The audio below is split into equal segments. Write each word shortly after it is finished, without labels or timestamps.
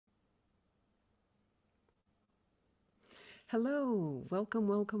Hello, welcome,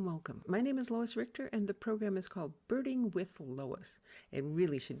 welcome, welcome. My name is Lois Richter, and the program is called Birding with Lois. It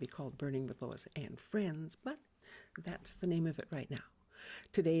really should be called Birding with Lois and Friends, but that's the name of it right now.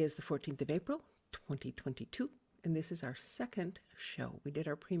 Today is the 14th of April, 2022, and this is our second show. We did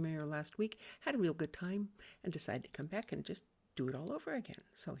our premiere last week, had a real good time, and decided to come back and just do it all over again.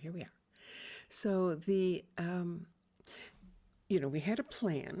 So here we are. So we had a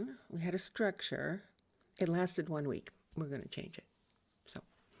plan, we had a structure. It lasted 1 week. We're going to change it. So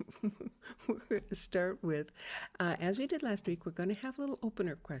we're going to start with, as we did last week, we're going to have a little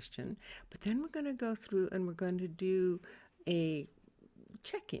opener question, but then we're going to go through and we're going to do a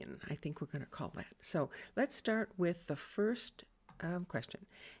check-in, I think we're going to call that. So let's start with the first question,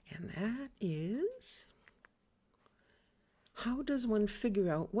 and that is, how does one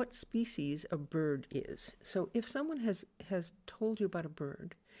figure out what species a bird is? So if someone has told you about a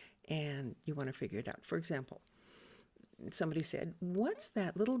bird and you want to figure it out, for example, somebody said, "What's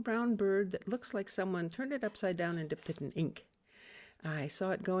that little brown bird that looks like someone turned it upside down and dipped it in ink? I saw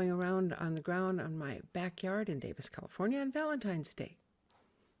it going around on the ground on my backyard in Davis, California on Valentine's Day."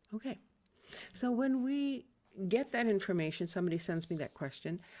 Okay, so when we get that information, somebody sends me that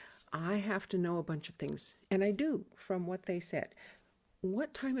question, I have to know a bunch of things, and I do from what they said.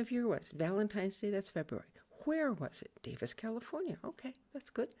 What time of year was it? Valentine's Day? That's February. Where was it? Davis, California. Okay, that's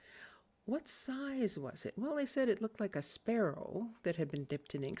good. What size was it? Well, they said it looked like a sparrow that had been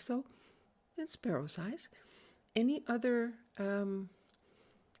dipped in ink, so it's sparrow size. Any other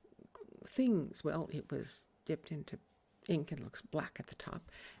things? Well, it was dipped into ink and looks black at the top.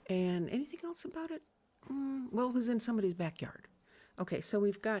 And anything else about it? Well, it was in somebody's backyard. Okay, so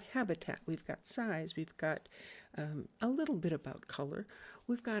we've got habitat, we've got size, we've got a little bit about color.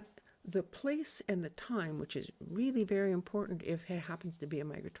 We've got the place and the time, which is really very important if it happens to be a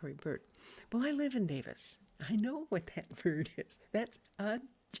migratory bird. Well, I live in Davis. I know what that bird is. That's a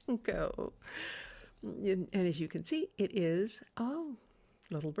junco. And as you can see, it is a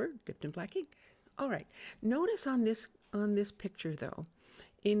little bird dipped in black ink. All right. Notice on this picture, though,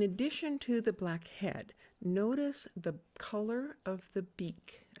 in addition to the black head, notice the color of the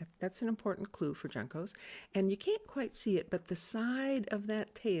beak. That's an important clue for juncos. And you can't quite see it, but the side of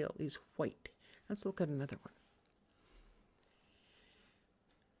that tail is white. Let's look at another one.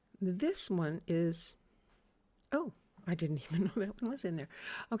 This one is, oh, I didn't even know that one was in there.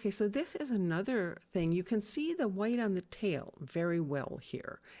 Okay, so this is another thing. You can see the white on the tail very well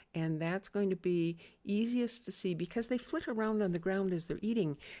here, and that's going to be easiest to see because they flit around on the ground as they're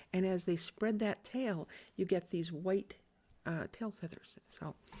eating, and as they spread that tail, you get these white tail feathers.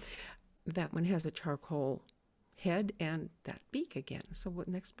 So that one has a charcoal head and that beak again. So what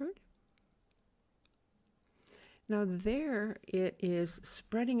next bird? Now there it is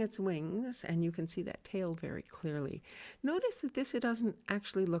spreading its wings, and you can see that tail very clearly. Notice that it doesn't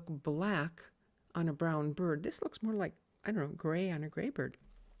actually look black on a brown bird. This looks more like, I don't know, gray on a gray bird.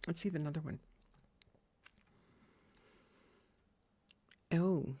 Let's see another one.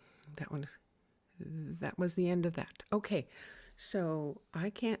 Oh, that was the end of that. Okay, so I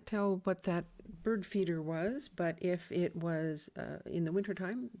can't tell what that bird feeder was, but if it was in the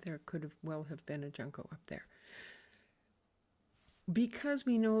wintertime, there could well have been a junco up there. Because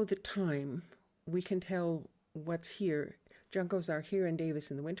we know the time, we can tell what's here. Juncos are here in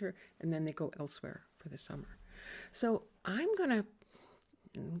Davis in the winter, and then they go elsewhere for the summer. So I'm going to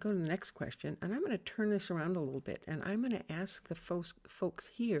go to the next question, and I'm going to turn this around a little bit, and I'm going to ask the folks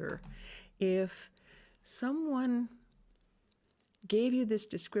here if someone gave you this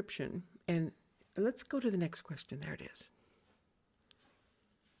description, and let's go to the next question. There it is.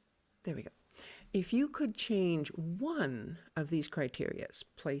 There we go. If you could change one of these criteria,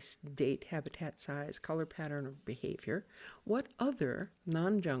 place, date, habitat size, color pattern, or behavior, what other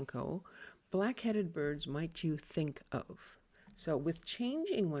non-junco black-headed birds might you think of? So with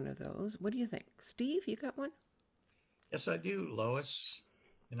changing one of those, what do you think? Steve, you got one? Yes, I do, Lois.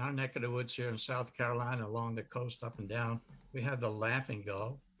 In our neck of the woods here in South Carolina, along the coast up and down, we have the laughing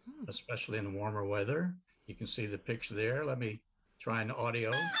gull, especially in warmer weather. You can see the picture there. Let me try an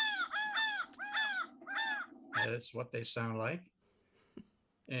audio. That's what they sound like.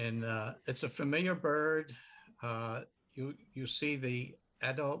 And it's a familiar bird. You see the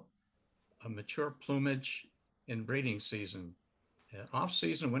adult, mature plumage in breeding season. Off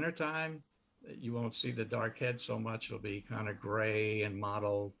season, wintertime, you won't see the dark head so much. It'll be kind of gray and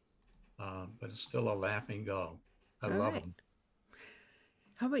mottled, but it's still a laughing gull. I love them.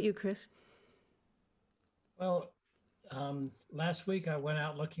 How about you, Chris? Well, last week I went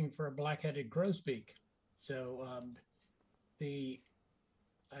out looking for a black-headed grosbeak. So I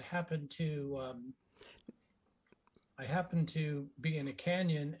happened to I happened to be in a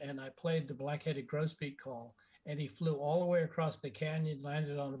canyon and I played the black-headed grosbeak call, and he flew all the way across the canyon,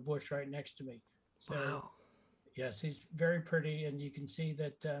 landed on a bush right next to me. So Wow. yes, he's very pretty, and you can see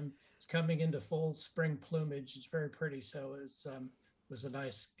that it's coming into full spring plumage. It's very pretty. So it was a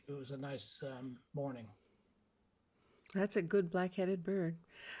nice morning. That's a good black-headed bird.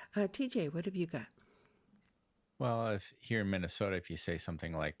 TJ, what have you got? Well, if here in Minnesota, if you say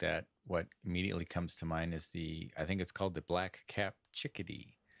something like that, what immediately comes to mind is I think it's called the black cap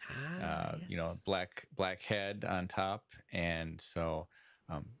chickadee. You know, Yes. black head on top, and so,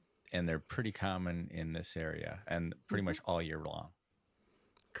 um, and they're pretty common in this area, and pretty much all year long.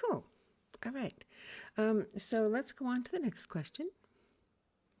 Cool. All right. So let's go on to the next question.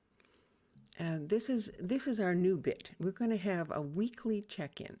 This is our new bit. We're going to have a weekly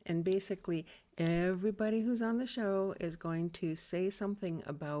check-in, and basically everybody who's on the show is going to say something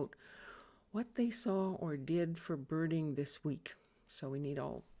about what they saw or did for birding this week. So we need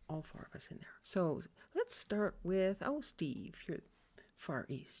all four of us in there. So let's start with Steve, you're far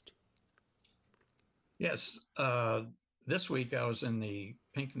east. Yes. This week I was in the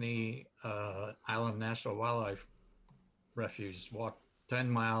Pinckney Island National Wildlife Refuge, walked 10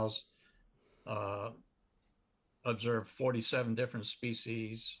 miles, observed 47 different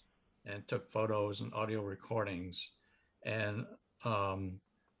species, and took photos and audio recordings. And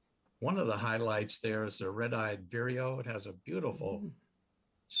one of the highlights there is the red-eyed vireo. It has a beautiful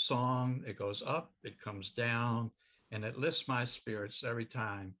song. It goes up, it comes down, and it lifts my spirits every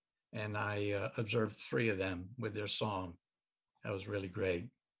time. And I observed 3 of them with their song. That was really great.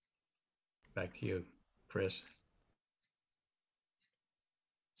 Back to you, Chris.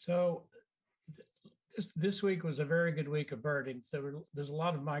 So this week was a very good week of birding. There's a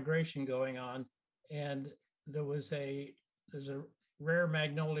lot of migration going on, and there's a rare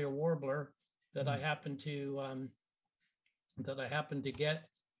magnolia warbler that I happened to get,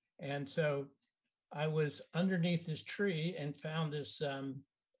 and so I was underneath this tree and found this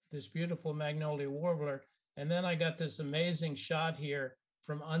beautiful magnolia warbler, and then I got this amazing shot here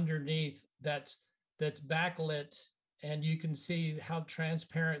from underneath that's backlit, and you can see how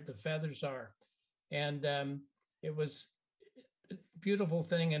transparent the feathers are. And it was a beautiful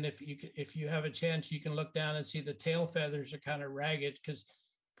thing. And if you have a chance, you can look down and see the tail feathers are kind of ragged, because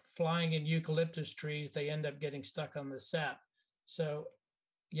flying in eucalyptus trees, they end up getting stuck on the sap. So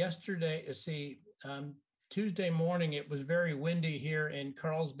Tuesday morning, it was very windy here in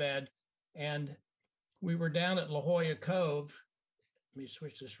Carlsbad, and we were down at La Jolla Cove. Let me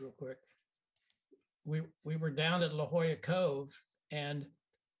switch this real quick. We were down at La Jolla Cove, and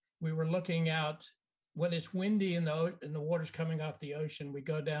we were looking out. When it's windy and the water's coming off the ocean, we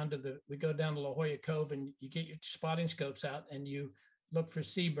go down to La Jolla Cove, and you get your spotting scopes out and you look for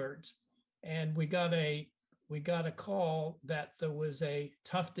seabirds. And we got a call that there was a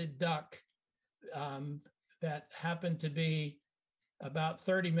tufted duck that happened to be about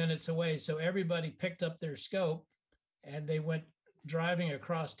 30 minutes away. So everybody picked up their scope and they went driving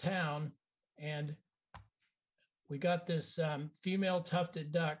across town, and we got this female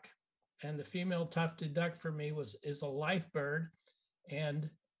tufted duck. And the female tufted duck for me is a life bird. And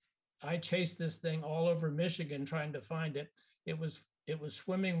I chased this thing all over Michigan trying to find it. It was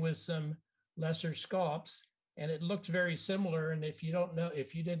swimming with some lesser scaups, and it looked very similar. And if you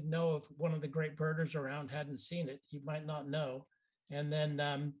didn't know if one of the great birders around hadn't seen it, you might not know. And then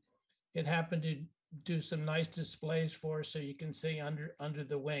it happened to do some nice displays for us, so you can see under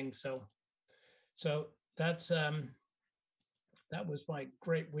the wing. So that's that was my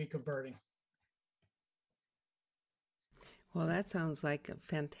great week of birding. Well, that sounds like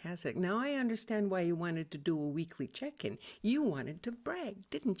fantastic. Now I understand why you wanted to do a weekly check-in. You wanted to brag,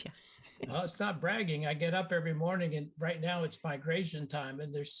 didn't you? Well, it's not bragging. I get up every morning, and right now it's migration time,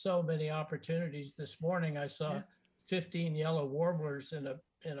 and there's so many opportunities. This morning I saw 15 yellow warblers in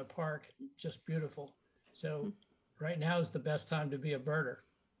a park, just beautiful. So right now is the best time to be a birder.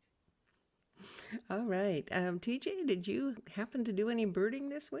 All right. TJ, did you happen to do any birding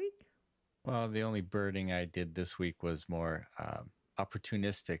this week? Well, the only birding I did this week was more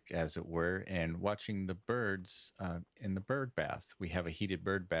opportunistic, as it were, and watching the birds in the bird bath. We have a heated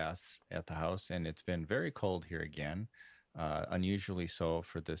bird bath at the house, and it's been very cold here again, unusually so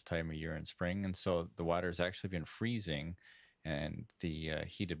for this time of year in spring. And so the water has actually been freezing, and the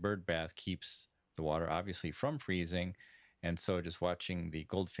heated bird bath keeps the water obviously from freezing. And so just watching the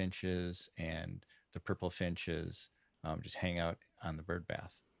goldfinches and the purple finches just hang out on the bird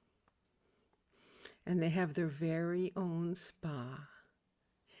bath. And they have their very own spa,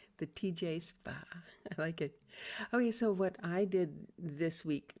 the TJ Spa. I like it. Okay, so what I did this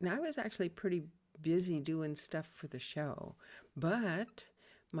week, now I was actually pretty busy doing stuff for the show. But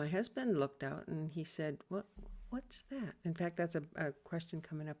my husband looked out and he said, what's that? In fact, that's a question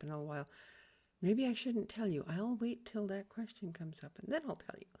coming up in a little while. Maybe I shouldn't tell you. I'll wait till that question comes up and then I'll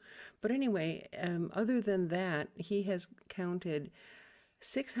tell you. But anyway, other than that, he has counted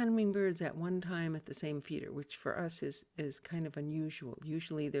 6 hummingbirds at one time at the same feeder, which for us is kind of unusual.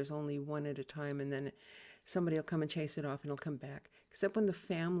 Usually there's only one at a time, and then somebody will come and chase it off and it'll come back. Except when the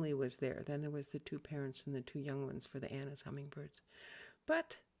family was there. Then there was the 2 parents and the 2 young ones for the Anna's hummingbirds.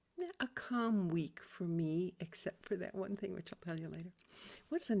 But a calm week for me, except for that one thing, which I'll tell you later.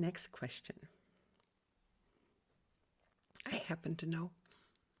 What's the next question? I happen to know.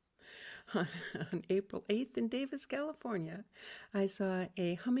 On April 8th in Davis, California, I saw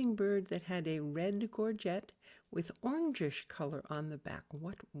a hummingbird that had a red gorget with orangish color on the back.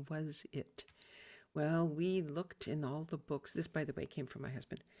 What was it? Well, we looked in all the books. This, by the way, came from my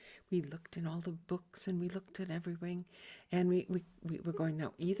husband. We looked in all the books and we looked at everything, and we were going,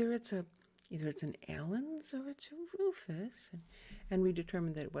 now either it's an Allen's or it's a Rufus, and we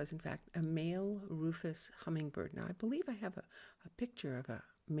determined that it was in fact a male Rufus hummingbird. Now I believe I have a picture of a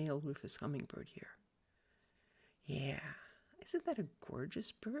male Rufus hummingbird here. Yeah, isn't that a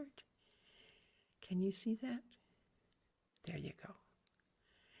gorgeous bird? Can you see that? There you go.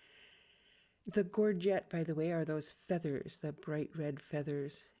 The gorget, by the way, are those feathers, the bright red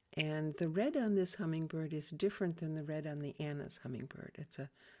feathers. And the red on this hummingbird is different than the red on the Anna's hummingbird. It's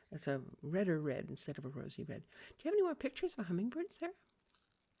a redder red instead of a rosy red. Do you have any more pictures of hummingbirds there?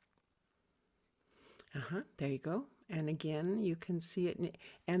 There you go. And again, you can see it.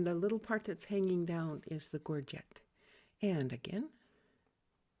 And the little part that's hanging down is the gorget. And again,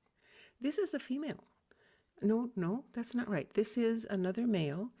 this is the female. No, that's not right. This is another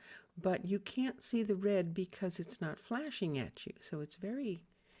male, but you can't see the red because it's not flashing at you. So it was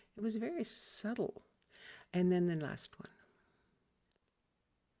very subtle. And then the last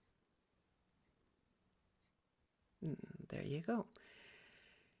one. There you go.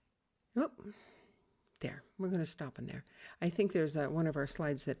 Oh, there. We're going to stop in there. I think there's one of our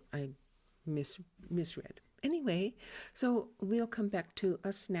slides that I misread. Anyway, so we'll come back to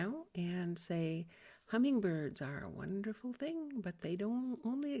us now and say hummingbirds are a wonderful thing, but they don't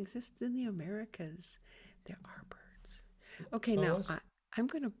only exist in the Americas. There are birds. Okay, Lois? now I'm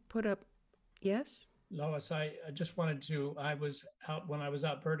going to put up, yes? Lois, I just wanted to, when I was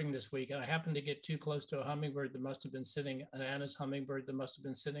out birding this week, and I happened to get too close to a hummingbird that must have been sitting, an Anna's hummingbird that must have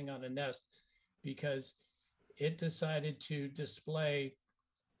been sitting on a nest, because it decided to display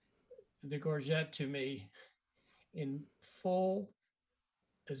the gorget to me in full,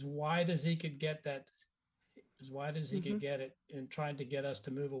 as wide as he could get that, as wide as he could get it, and trying to get us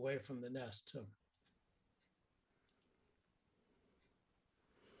to move away from the nest. So.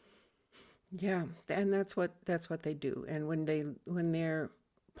 Yeah, and that's what they do. And when they're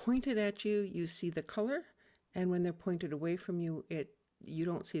pointed at you, you see the color, and when they're pointed away from you, you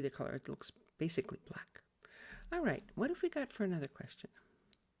don't see the color. It looks basically black. All right, what have we got for another question?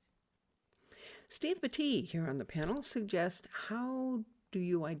 Steve Pattee here on the panel suggests, how do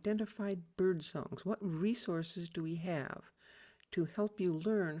you identify bird songs? What resources do we have to help you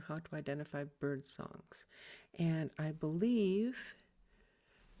learn how to identify bird songs? And I believe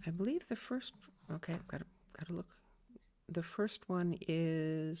the first, okay, I've got to look. The first one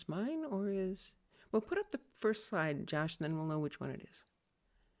is mine, or is, well, put up the first slide, Josh, and then we'll know which one it is.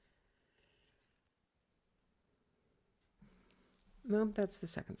 No, that's the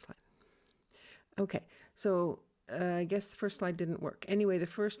second slide. Okay, so I guess the first slide didn't work. Anyway, the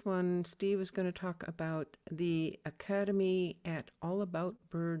first one, Steve is going to talk about the Academy at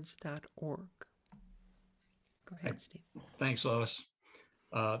allaboutbirds.org. Go ahead, Steve. Thanks, Lois.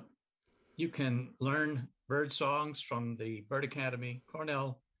 You can learn bird songs from the Bird Academy,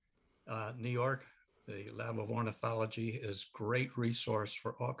 Cornell, New York. The Lab of Ornithology is a great resource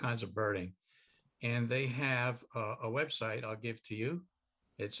for all kinds of birding. And they have a website I'll give to you.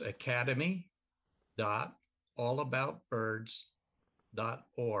 It's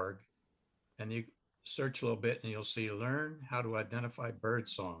academy.allaboutbirds.org. And you search a little bit and you'll see learn how to identify bird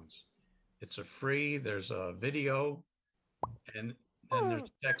songs. It's a free, there's a video, and then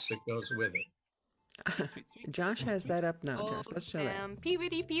there's text that goes with it. Josh has that up now, Josh. Let's show that. Sam,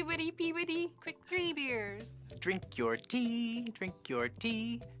 Peewitty, Peewitty, Peewitty. Quick 3 beers. Drink your tea, drink your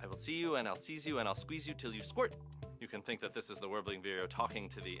tea. I will see you and I'll seize you and I'll squeeze you till you squirt. You can think that this is the warbling vireo talking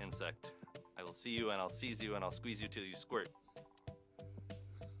to the insect. I will see you and I'll seize you and I'll squeeze you till you squirt.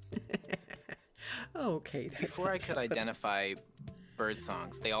 Okay. Before I could identify bird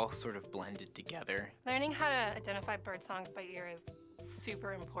songs, they all sort of blended together. Learning how to identify bird songs by ear is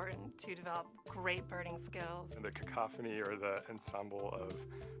super important to develop great birding skills. And the cacophony or the ensemble of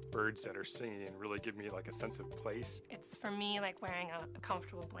birds that are singing really give me like a sense of place. It's for me like wearing a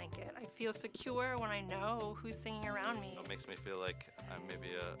comfortable blanket. I feel secure when I know who's singing around me. It makes me feel like I'm maybe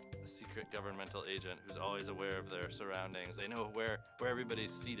a secret governmental agent who's always aware of their surroundings. They know where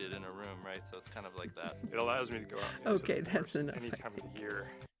everybody's seated in a room, right? So it's kind of like that. It allows me to go out into Okay, the that's forest enough. any time of the year.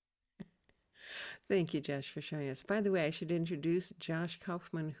 Thank you, Josh, for showing us. By the way, I should introduce Josh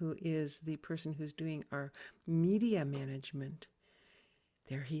Kaufman, who is the person who's doing our media management.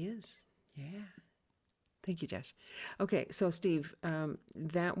 There he is. Yeah. Thank you, Josh. Okay, so Steve,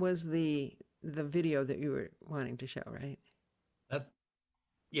 that was the video that you were wanting to show, right?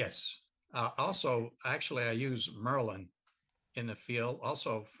 Yes. Also, actually, I use Merlin in the field,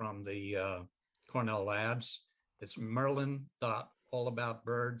 also from the Cornell Labs. It's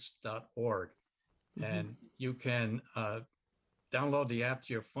merlin.allaboutbirds.org. And you can download the app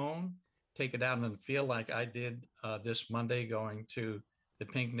to your phone, take it out in the field like I did this Monday going to the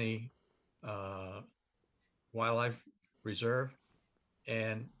Pinckney Wildlife Reserve,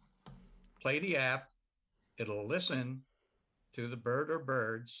 and play the app. It'll listen to the bird or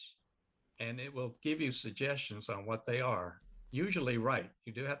birds, and it will give you suggestions on what they are. Usually right.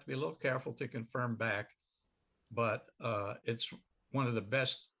 You do have to be a little careful to confirm back, but it's one of the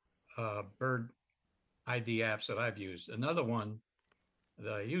best bird ID apps that I've used. Another one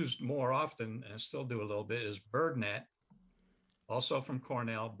that I used more often and still do a little bit is BirdNet, also from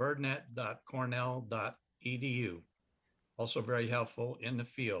Cornell, birdnet.cornell.edu. Also very helpful in the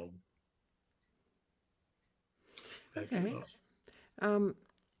field. Okay.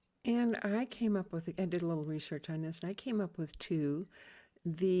 And I came up with, I did a little research on this, and I came up with two.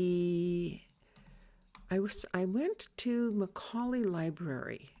 I went to Macaulay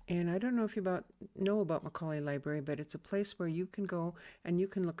Library, and I don't know if you know about Macaulay Library, but it's a place where you can go and you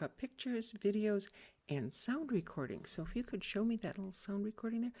can look up pictures, videos, and sound recordings. So if you could show me that little sound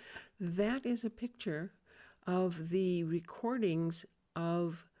recording there, that is a picture of the recordings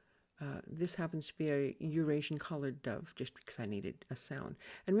of, this happens to be a Eurasian collared dove, just because I needed a sound.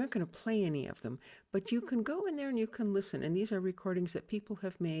 And we're not going to play any of them, but you can go in there and you can listen. And these are recordings that people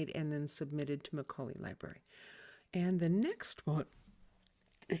have made and then submitted to Macaulay Library. And the next one,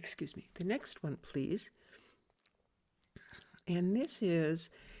 the next one, please. And this is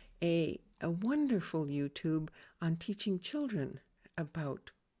a wonderful YouTube on teaching children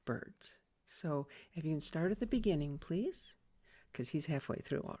about birds. So if you can start at the beginning, please, because he's halfway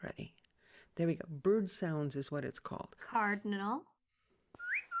through already. There we go. Bird sounds is what it's called. Cardinal.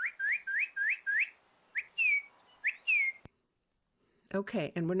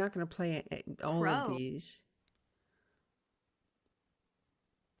 Okay, and we're not going to play all Crow. of these.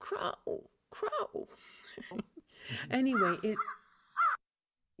 Crow. Anyway,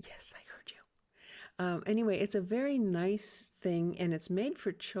 yes, I heard you. Anyway, it's a very nice thing, and it's made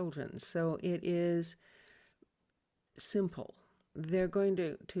for children, so it is simple. They're going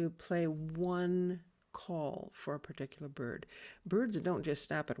to play one call for a particular bird. Birds don't just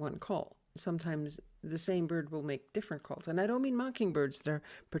stop at one call. Sometimes the same bird will make different calls. And I don't mean mockingbirds that are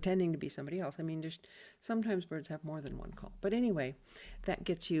pretending to be somebody else. I mean, just sometimes birds have more than one call. But anyway, that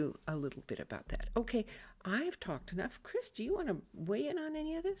gets you a little bit about that. Okay, I've talked enough. Chris, do you want to weigh in on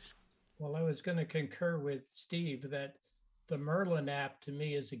any of this? Well, I was going to concur with Steve that the Merlin app to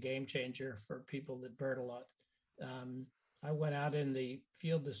me is a game changer for people that bird a lot. I went out in the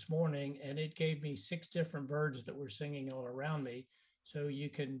field this morning and it gave me 6 different birds that were singing all around me. So you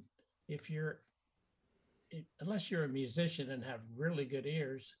can, unless you're a musician and have really good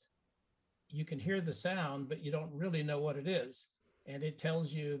ears, you can hear the sound, but you don't really know what it is. And it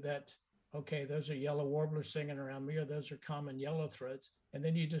tells you that, okay, those are yellow warblers singing around me, or those are common yellow throats. And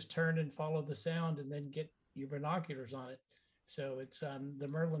then you just turn and follow the sound and then get your binoculars on it. So it's the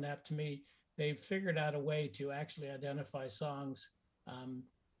Merlin app to me. They've figured out a way to actually identify songs.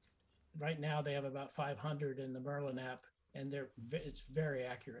 Right now, they have about 500 in the Merlin app, and it's very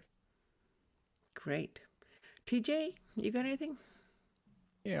accurate. Great. TJ, you got anything?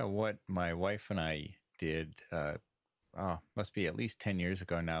 Yeah, what my wife and I did, must be at least 10 years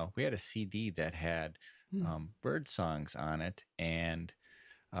ago now. We had a CD that had bird songs on it, and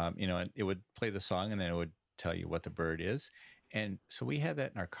it would play the song, and then it would tell you what the bird is. And so we had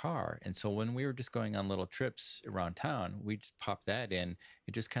that in our car. And so when we were just going on little trips around town, we just pop that in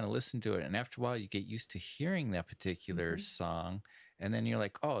and just kind of listen to it. And after a while, you get used to hearing that particular song. And then you're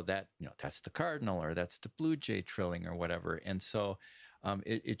like, oh, that's the cardinal, or that's the blue jay trilling, or whatever. And so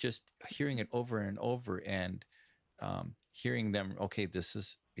it just hearing it over and over, and hearing them, okay, this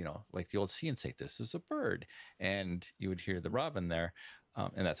is like the old see and say, this is a bird. And you would hear the robin there.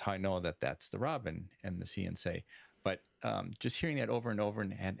 And that's how I know that that's the robin and the see and say. But just hearing that over and over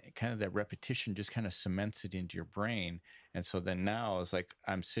and kind of that repetition just kind of cements it into your brain. And so then now it's like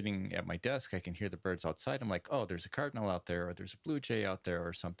I'm sitting at my desk, I can hear the birds outside. I'm like, oh, there's a cardinal out there, or there's a blue jay out there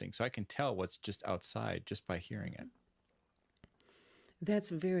or something. So I can tell what's just outside just by hearing it. That's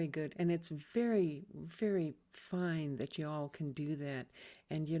very good. And it's very, very fine that you all can do that.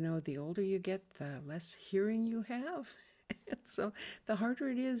 And the older you get, the less hearing you have. So the harder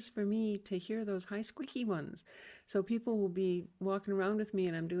it is for me to hear those high squeaky ones. So people will be walking around with me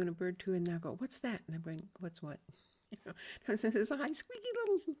and I'm doing a bird too, and they'll go, what's that? And I'm going, what's what? This is a high squeaky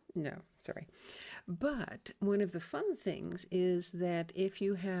little, no, sorry. But one of the fun things is that if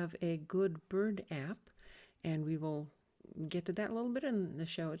you have a good bird app, and we will get to that a little bit in the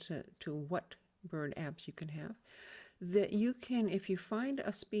show to what bird apps you can have, that you can, if you find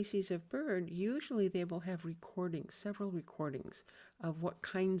a species of bird, usually they will have recordings, several recordings of what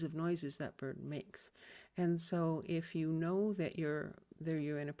kinds of noises that bird makes. And so if you know that you're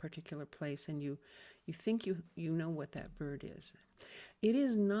in a particular place and you think you know what that bird is, it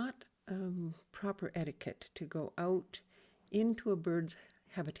is not proper etiquette to go out into a bird's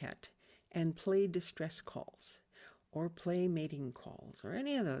habitat and play distress calls or play mating calls or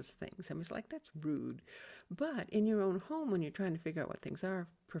any of those things. I was like, that's rude. But in your own home, when you're trying to figure out what things are,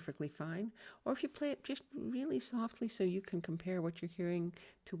 perfectly fine. Or if you play it just really softly so you can compare what you're hearing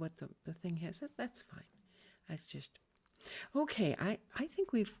to what the thing has, that's fine. That's just, okay, I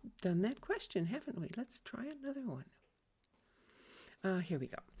think we've done that question, haven't we? Let's try another one. Here we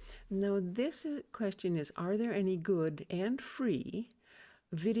go. Now, question is, are there any good and free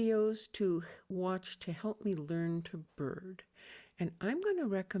videos to watch to help me learn to bird? And I'm going to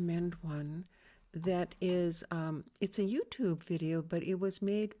recommend one that is, it's a YouTube video, but it was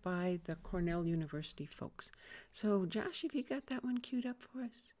made by the Cornell University folks. So Josh, have you got that one queued up for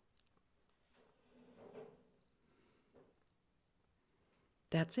us?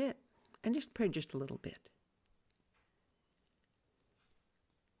 That's it. And just play just a little bit.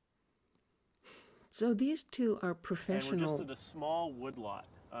 So these two are professional. And we're just at a small woodlot.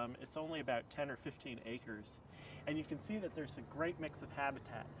 It's only about 10 or 15 acres. And you can see that there's a great mix of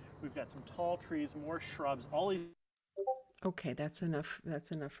habitat. We've got some tall trees, more shrubs, all these. Okay, that's enough.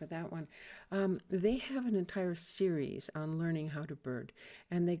 That's enough for that one. They have an entire series on learning how to bird.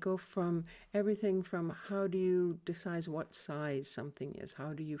 And they go from everything from how do you decide what size something is?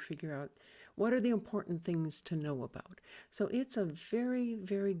 How do you figure out what are the important things to know about? So it's a very,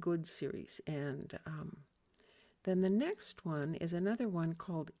 very good series. And then the next one is another one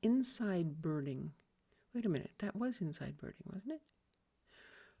called Inside Birding. Wait a minute, that was Inside Birding, wasn't it?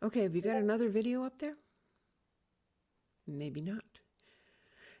 Okay, have you got another video up there? Maybe not.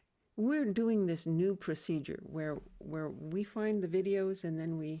 We're doing this new procedure where we find the videos and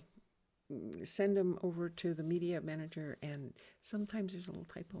then we send them over to the media manager, and sometimes there's a little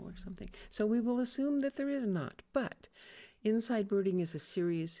typo or something. So we will assume that there is not. But Inside Birding is a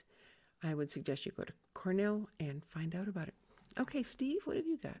series. I would suggest you go to Cornell and find out about it. Okay, Steve, what have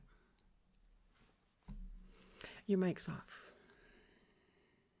you got? Your mic's off.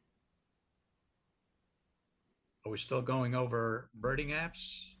 Are we still going over birding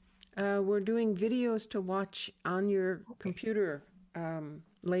apps? We're doing videos to watch on your computer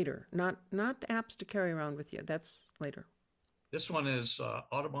later, not apps to carry around with you. That's later. This one is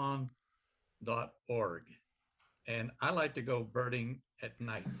audubon.org. And I like to go birding at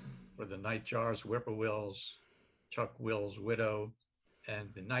night for the nightjars, whippoorwills, chuck-wills, widow, and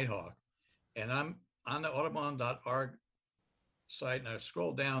the nighthawk. And I'm on the audubon.org site, and I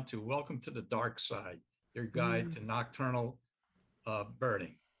scroll down to Welcome to the Dark Side, your guide to nocturnal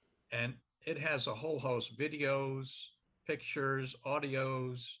birding. And it has a whole host of videos, pictures,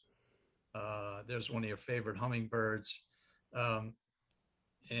 audios. There's one of your favorite hummingbirds. I'll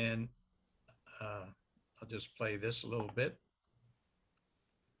just play this a little bit.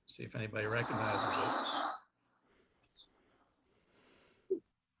 See if anybody recognizes it.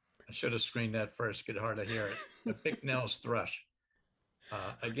 I should have screened that first, could hardly hear it. The Bicknell's thrush.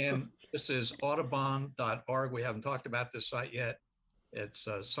 Again, this is audubon.org. We haven't talked about this site yet. It's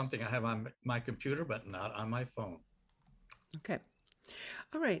something I have on my computer, but not on my phone. Okay.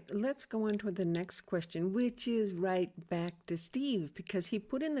 All right, let's go on to the next question, which is right back to Steve, because he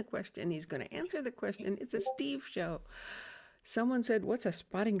put in the question. He's going to answer the question. It's a Steve show. Someone said, what's a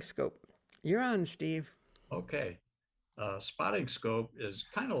spotting scope? You're on, Steve. Okay. Spotting scope is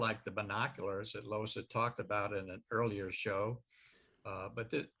kind of like the binoculars that Lois had talked about in an earlier show,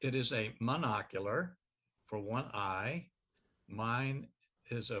 but it is a monocular for one eye. Mine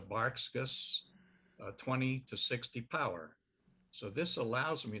is a Barkskus 20 to 60 power. So this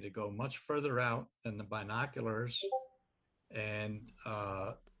allows me to go much further out than the binoculars and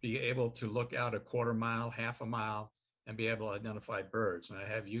be able to look out a quarter mile, half a mile, and be able to identify birds. And I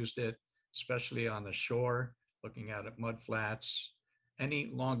have used it, especially on the shore, looking out at mud flats.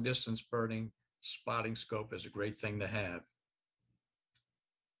 Any long distance birding, spotting scope is a great thing to have.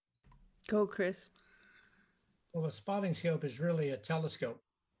 Go, Chris. Well, a spotting scope is really a telescope.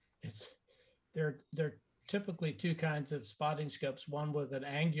 There are typically two kinds of spotting scopes, one with an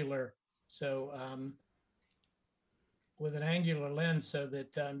angular, with an angular lens so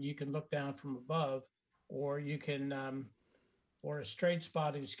that you can look down from above, or you can, or a straight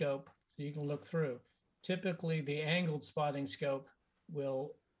spotting scope so you can look through. Typically, the angled spotting scope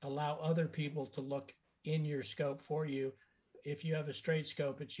will allow other people to look in your scope for you. If you have a straight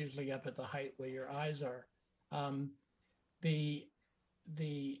scope, it's usually up at the height where your eyes are. The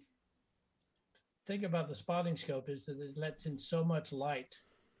thing about the spotting scope is that it lets in so much light,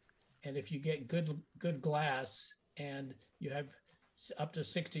 and if you get good glass and you have up to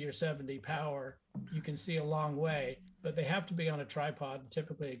 60 or 70 power, you can see a long way. But they have to be on a tripod,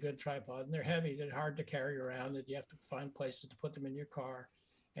 typically a good tripod, and they're heavy. They're hard to carry around, and you have to find places to put them in your car,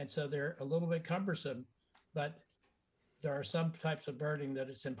 and so they're a little bit cumbersome. But there are some types of birding that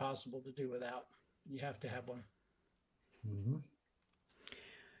it's impossible to do without. You have to have one. Mm-hmm.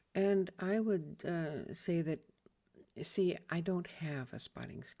 And I would say that, see, I don't have a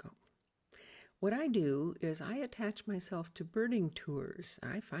spotting scope. What I do is I attach myself to birding tours.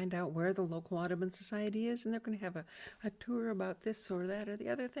 I find out where the local Audubon Society is, and they're going to have a tour about this or that or the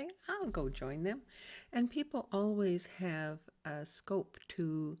other thing. I'll go join them. And people always have a scope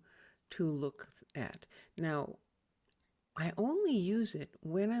to look at. Now, I only use it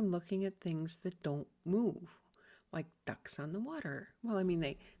when I'm looking at things that don't move, like ducks on the water. Well, I mean,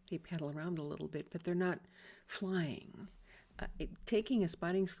 they paddle around a little bit, but they're not flying. Taking a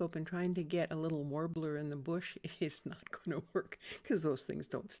spotting scope and trying to get a little warbler in the bush is not going to work because those things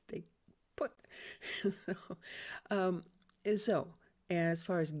don't stay put. So as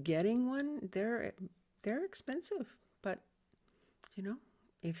far as getting one, they're expensive, but you know,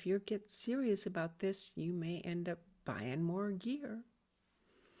 if you get serious about this, you may end up buying more gear.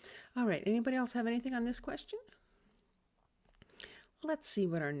 All right, anybody else have anything on this question? Let's see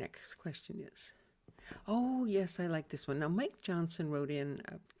what our next question is. Oh, yes, I like this one. Now, Mike Johnson wrote in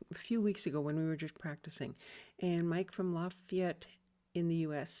a few weeks ago when we were just practicing, and Mike from Lafayette in the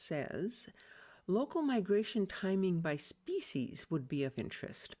U.S. says, local migration timing by species would be of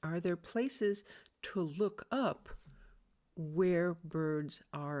interest. Are there places to look up where birds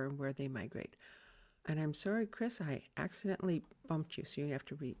are and where they migrate? And I'm sorry, Chris, I accidentally bumped you, so you have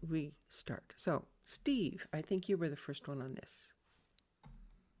to restart. So, Steve, I think you were the first one on this.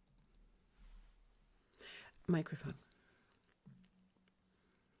 Microphone.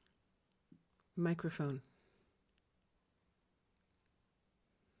 Microphone.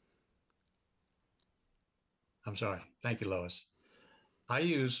 I'm sorry. Thank you, Lois. I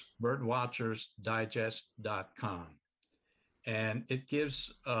use birdwatchersdigest.com, and it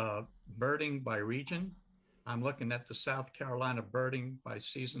gives birding by region. I'm looking at the South Carolina birding by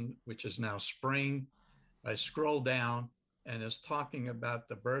season, which is now spring. I scroll down, and it's talking about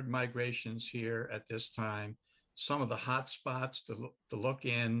the bird migrations here at this time, some of the hot spots to look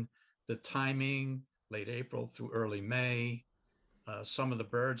in, the timing, late April through early May, some of the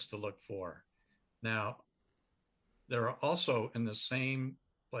birds to look for. Now, there are also in the same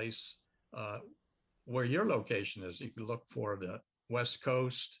place where your location is. You could look for the West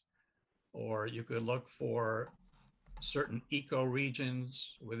Coast, or you could look for certain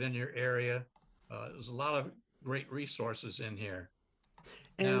ecoregions within your area. There's a lot of great resources in here.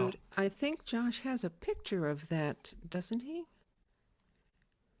 And now, I think Josh has a picture of that, doesn't he?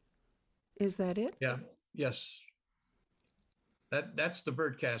 Is that it? Yeah, yes. That's the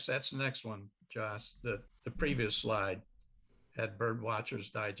birdcast. That's the next one, Josh. The previous slide had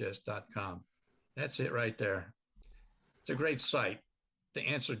birdwatchersdigest.com. That's it right there. It's a great site to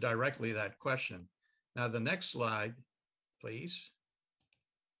answer directly that question. Now, the next slide, please,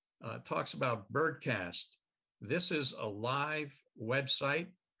 talks about birdcast. This is a live website.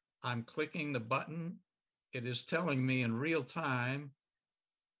 I'm clicking the button. It is telling me in real time,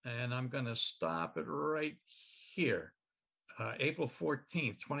 and I'm going to stop it right here. April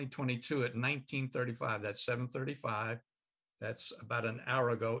 14th, 2022 at 19:35. That's 7:35. That's about an hour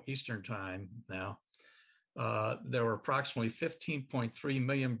ago Eastern time now. There were approximately 15.3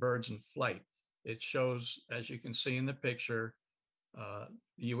 million birds in flight. It shows, as you can see in the picture, the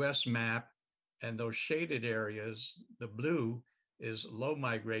U.S. map, and those shaded areas, the blue is low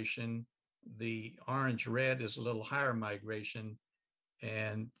migration. The orange-red is a little higher migration,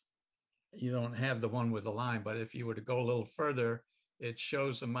 and you don't have the one with the line. But if you were to go a little further, it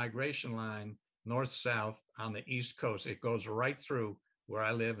shows the migration line north-south on the East Coast. It goes right through where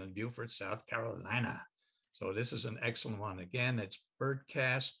I live in Beaufort, South Carolina. So this is an excellent one. Again, it's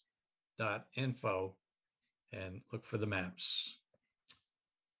birdcast.info, and look for the maps.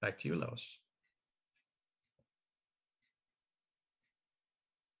 Back to you, Lois.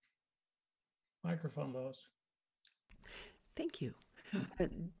 Microphone, Lois. Thank you.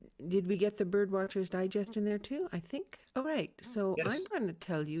 Did we get the Birdwatchers Digest in there too? I think. All right. So Yes. I'm going to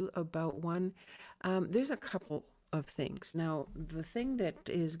tell you about one. There's a couple of things. Now, the thing that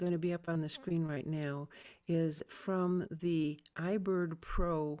is going to be up on the screen right now is from the iBird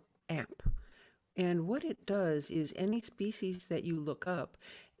Pro app. And what it does is any species that you look up,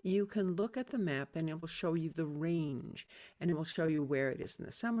 you can look at the map and it will show you the range, and it will show you where it is in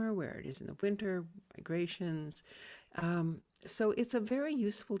the summer, where it is in the winter, migrations. So it's a very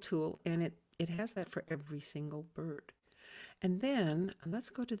useful tool, and it has that for every single bird. And then let's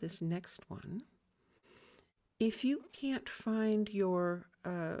go to this next one. If you can't find your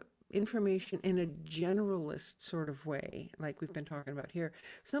information in a generalist sort of way, like we've been talking about here,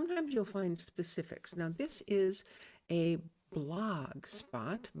 sometimes you'll find specifics. Now, this is a blog,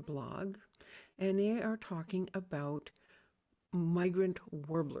 and they are talking about migrant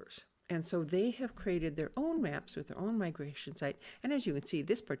warblers. And so they have created their own maps with their own migration site. And as you can see,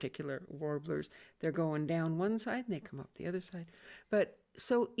 this particular warblers, they're going down one side and they come up the other side. But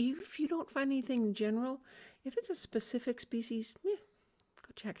so if you don't find anything general, if it's a specific species, go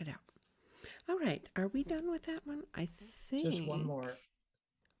check it out. All right, are we done with that one? I think. Just one more.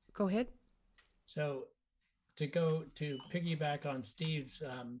 Go ahead. So to piggyback on Steve's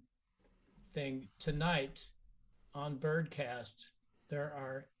thing, tonight on Birdcast, there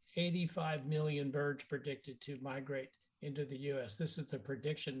are 85 million birds predicted to migrate into the U.S. This is the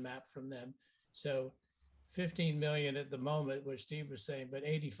prediction map from them. So 15 million at the moment, which Steve was saying, but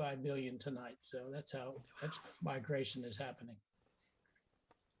 85 million tonight. So that's migration is happening.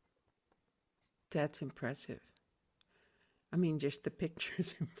 That's impressive. I mean, just the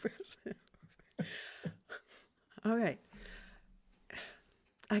picture's impressive. All right.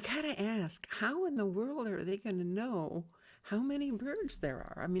 I gotta ask, how in the world are they going to know how many birds there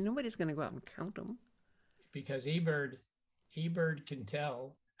are? I mean, nobody's going to go out and count them. Because eBird can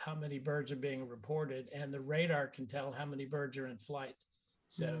tell how many birds are being reported, and the radar can tell how many birds are in flight.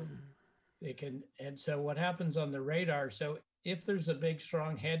 So they can, and so what happens on the radar, so if there's a big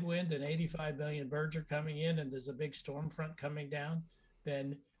strong headwind and 85 million birds are coming in and there's a big storm front coming down,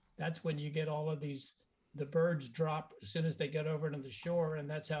 then that's when you get all of these, the birds drop as soon as they get over to the shore. And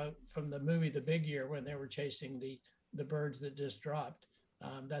that's how, from the movie The Big Year, when they were chasing the birds that just dropped,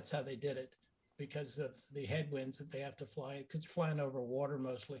 that's how they did it, because of the headwinds that they have to fly, because they're flying over water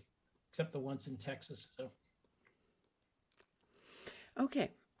mostly, except the ones in Texas. So. Okay,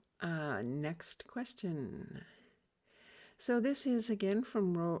 next question. So this is again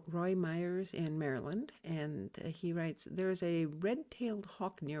from Roy Myers in Maryland, and he writes, there's a red-tailed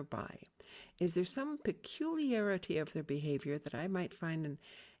hawk nearby. Is there some peculiarity of their behavior that I might find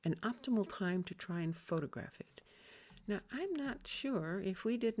an optimal time to try and photograph it? Now, I'm not sure if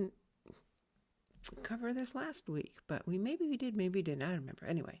we didn't cover this last week, but maybe we did, maybe we didn't, I don't remember.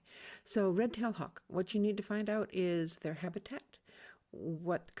 Anyway, so red-tailed hawk, what you need to find out is their habitat,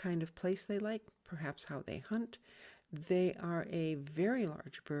 what kind of place they like, perhaps how they hunt. They are a very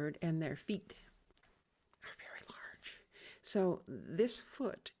large bird, and their feet are very large. So this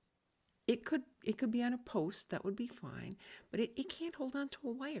foot, it could be on a post, that would be fine, but it can't hold on to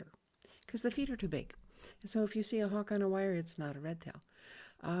a wire because the feet are too big. And so if you see a hawk on a wire, it's not a red tail.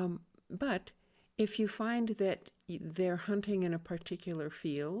 But if you find that they're hunting in a particular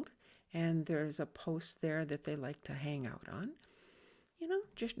field and there's a post there that they like to hang out on,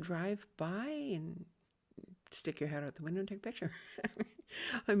 just drive by and stick your head out the window and take a picture.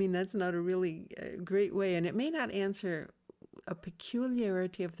 I mean, that's not a really great way, and it may not answer a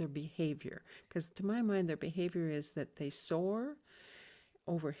peculiarity of their behavior, because to my mind, their behavior is that they soar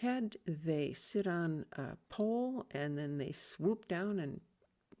overhead, they sit on a pole, and then they swoop down and,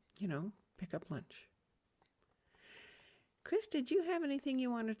 pick up lunch. Chris, did you have anything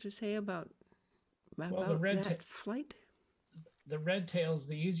you wanted to say about that flight? The red tails,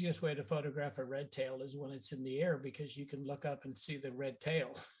 the easiest way to photograph a red tail is when it's in the air, because you can look up and see the red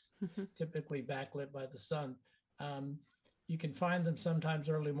tail, typically backlit by the sun. You can find them sometimes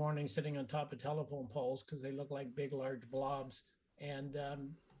early morning sitting on top of telephone poles because they look like big, large blobs, and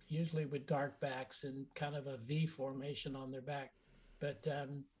usually with dark backs and kind of a V formation on their back. but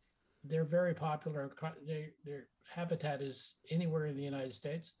they're very popular. Their habitat is anywhere in the United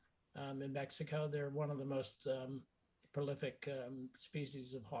States. In Mexico, they're one of the most prolific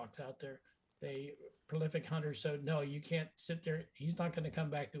species of hawks out there. They prolific hunters. So no, you can't sit there. He's not going to come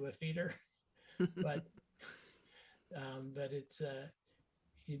back to a feeder, but it's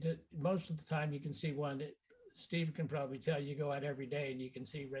you did most of the time you can see one. Steve can probably tell you go out every day and you can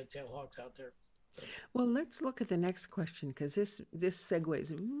see red-tailed hawks out there. Well, let's look at the next question because this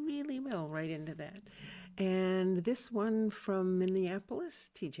segues really well right into that. And this one from Minneapolis,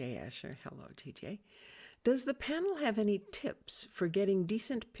 TJ Asher. Hello, TJ. Does the panel have any tips for getting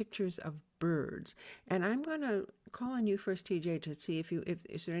decent pictures of birds? And I'm going to call on you first, TJ, to see if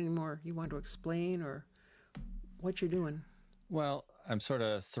is there any more you want to explain or what you're doing? Well, I'm sort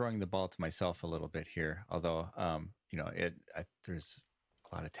of throwing the ball to myself a little bit here, although, there's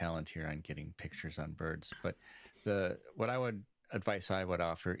a lot of talent here on getting pictures on birds. But advice I would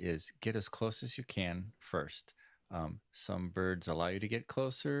offer is get as close as you can first. Some birds allow you to get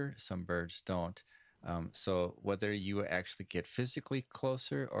closer, some birds don't. So whether you actually get physically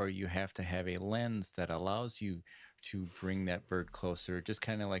closer or you have to have a lens that allows you to bring that bird closer, just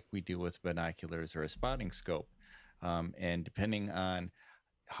kind of like we do with binoculars or a spotting scope. And depending on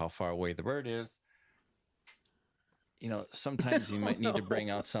how far away the bird is, sometimes you might need to bring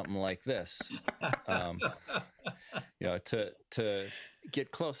out something like this, to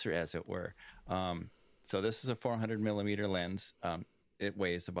get closer, as it were. So this is a 400 millimeter lens. It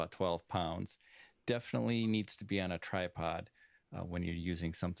weighs about 12 pounds. Definitely needs to be on a tripod when you're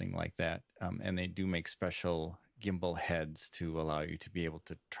using something like that. And they do make special gimbal heads to allow you to be able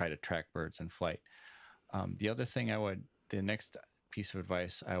to try to track birds in flight. The next piece of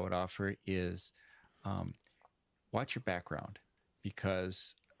advice I would offer is watch your background,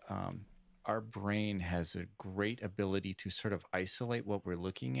 because our brain has a great ability to sort of isolate what we're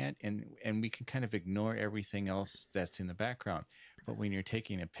looking at, and we can kind of ignore everything else that's in the background. But when you're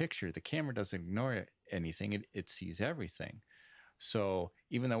taking a picture, the camera doesn't ignore anything. It sees everything. So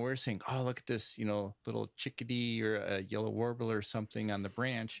even though we're saying, oh, look at this, little chickadee or a yellow warbler or something on the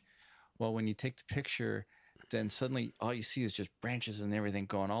branch, well, when you take the picture, then suddenly all you see is just branches and everything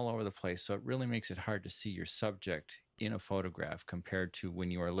going all over the place. So it really makes it hard to see your subject in a photograph compared to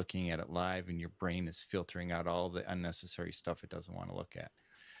when you are looking at it live and your brain is filtering out all the unnecessary stuff it doesn't want to look at.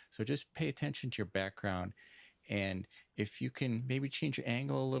 So just pay attention to your background. And if you can maybe change your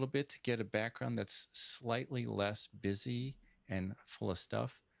angle a little bit to get a background that's slightly less busy and full of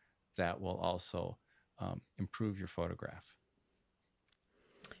stuff, that will also improve your photograph.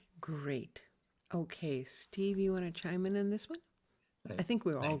 Great. Okay, Steve, you want to chime in on this one? I think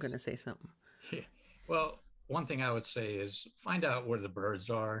we're all going to say something. Yeah. Well, one thing I would say is find out where the birds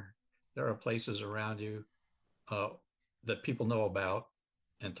are. There are places around you that people know about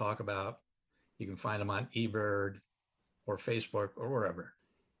and talk about. You can find them on eBird or Facebook or wherever.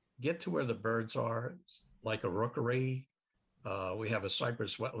 Get to where the birds are, like a rookery. We have a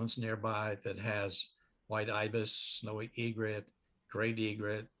cypress wetlands nearby that has white ibis, snowy egret, great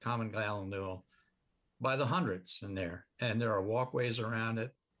egret, common gallinule, by the hundreds in there. And there are walkways around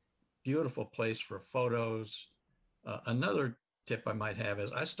it. Beautiful place for photos. Another tip I might have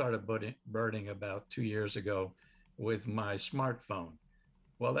is I started birding about 2 years ago with my smartphone.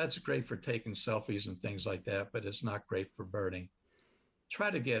 Well, that's great for taking selfies and things like that, but it's not great for birding. Try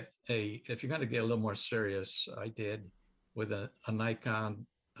to get if you're going to get a little more serious, I did with a Nikon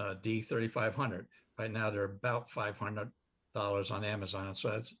D3500. Right now, they're about $500 on Amazon.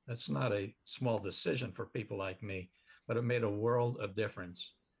 So that's not a small decision for people like me, but it made a world of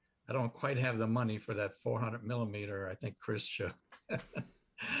difference. I don't quite have the money for that 400 millimeter. I think Chris should,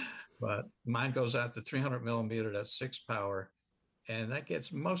 but mine goes out to 300 millimeter. That's 6 power. And that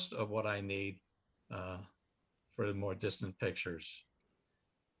gets most of what I need for the more distant pictures.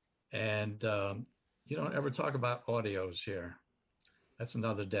 And you don't ever talk about audios here. That's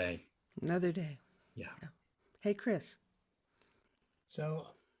another day. Another day. Yeah. Hey, Chris. So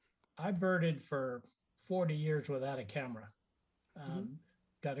I birded for 40 years without a camera.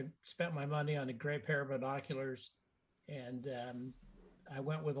 Spent my money on a great pair of binoculars, and I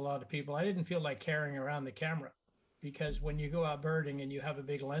went with a lot of people. I didn't feel like carrying around the camera, because when you go out birding and you have a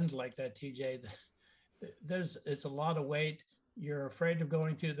big lens like that, TJ, it's a lot of weight. You're afraid of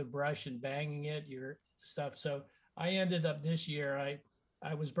going through the brush and banging it, your stuff. So I ended up this year,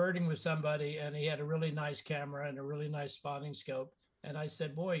 I was birding with somebody and he had a really nice camera and a really nice spotting scope. And I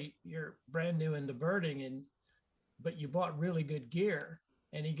said, boy, you're brand new into birding, but you bought really good gear.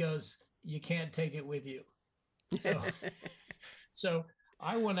 And he goes, you can't take it with you. So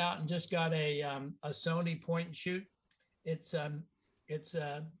I went out and just got a Sony point and shoot. It's It's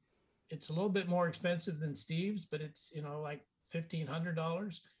a little bit more expensive than Steve's, but it's, like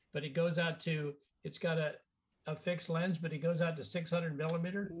 $1,500. But it goes out to, it's got a fixed lens, but it goes out to 600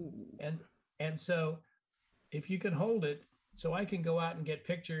 millimeter. And so if you can hold it, so I can go out and get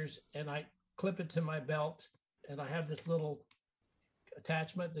pictures and I clip it to my belt, and I have this little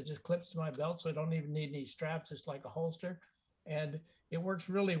attachment that just clips to my belt. So I don't even need any straps. It's like a holster. And it works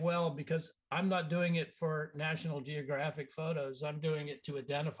really well because I'm not doing it for National Geographic photos. I'm doing it to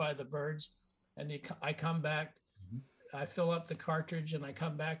identify the birds. And I come back, I fill up the cartridge, and I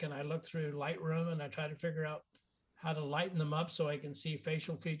come back and I look through Lightroom and I try to figure out how to lighten them up so I can see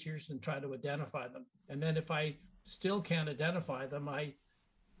facial features and try to identify them. And then if I still can't identify them,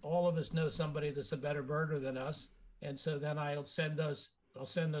 all of us know somebody that's a better birder than us. And so then I'll send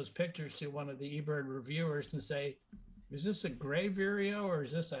those pictures to one of the eBird reviewers and say, is this a gray vireo or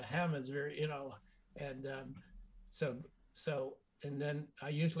is this a Hammond's vireo? And and then I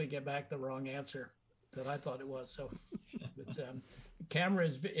usually get back the wrong answer that I thought it was. So it's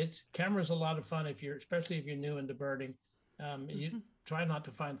camera's a lot of fun especially if you're new into birding. You try not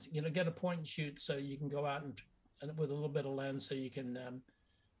to find, get a point and shoot so you can go out and with a little bit of lens so you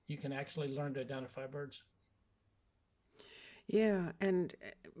can actually learn to identify birds. Yeah, and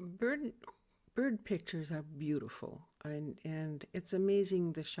bird pictures are beautiful, and it's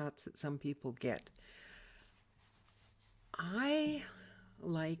amazing the shots that some people get. I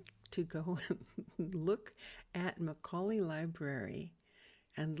like to go and look at Macaulay Library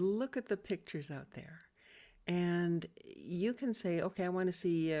and look at the pictures out there. And you can say, okay, I want to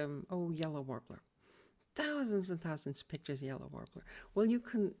see, yellow warbler. Thousands and thousands of pictures of yellow warbler. Well, you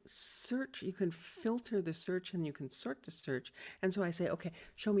can search, you can filter the search, and you can sort the search. And so I say, okay,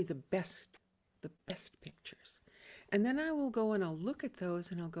 show me the best pictures. And then I will go and I'll look at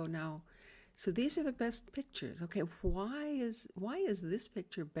those and I'll go, now, so these are the best pictures. Okay, why is this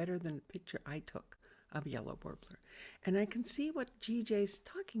picture better than the picture I took of yellow warbler? And I can see what GJ's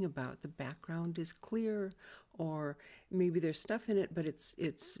talking about. The background is clear, or maybe there's stuff in it, but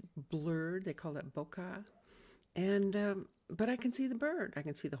it's blurred. They call that bokeh. And but I can see the bird. I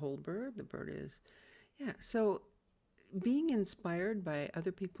can see the whole bird. The bird is, yeah. So being inspired by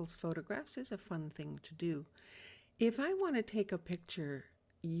other people's photographs is a fun thing to do. If I want to take a picture,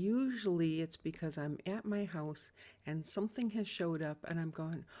 usually it's because I'm at my house and something has showed up and I'm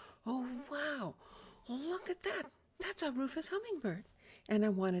going, oh, wow, look at that. That's a Rufous hummingbird. And I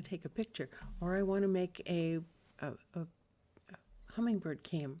want to take a picture, or I want to make a hummingbird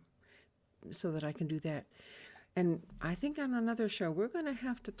cam so that I can do that. And I think on another show, we're going to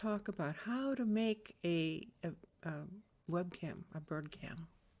have to talk about how to make a webcam, a bird cam.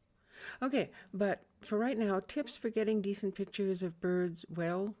 Okay, but for right now, tips for getting decent pictures of birds.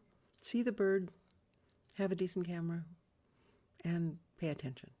 Well, see the bird, have a decent camera, and pay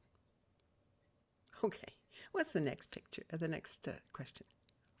attention. Okay, what's the next picture, the next question?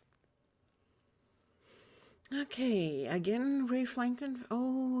 Okay, again, Ray Franklin.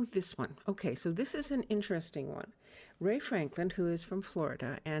 Oh, this one. Okay, so this is an interesting one. Ray Franklin, who is from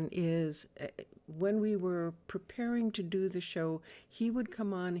Florida, and is, when we were preparing to do the show, he would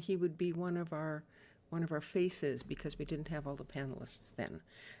come on. He would be one of our faces because we didn't have all the panelists then,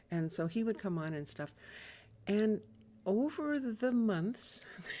 and so he would come on and stuff. And over the months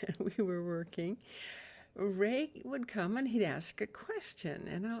that we were working, Ray would come and he'd ask a question,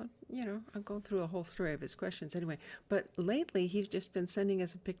 and I'll go through a whole story of his questions anyway. But lately, he's just been sending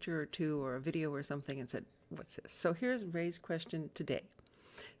us a picture or two or a video or something and said, what's this? So here's Ray's question today.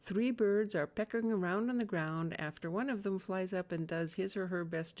 3 birds are pecking around on the ground after one of them flies up and does his or her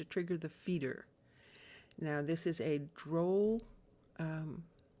best to trigger the feeder. Now, this is a droll,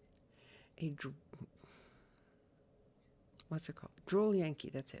 what's it called? Droll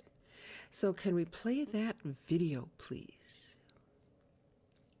Yankee, that's it. So can we play that video, please?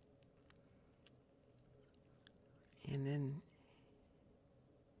 And then,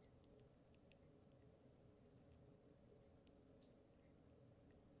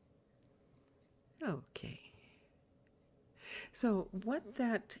 okay. So what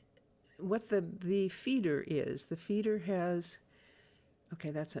the feeder is, the feeder has, okay,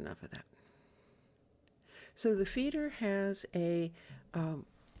 that's enough of that. So the feeder has a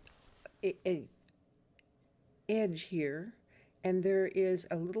edge here, and there is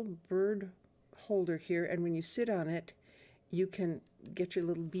a little bird holder here, and when you sit on it, you can get your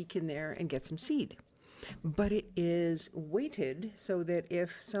little beak in there and get some seed. But it is weighted so that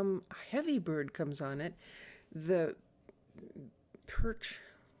if some heavy bird comes on it, the perch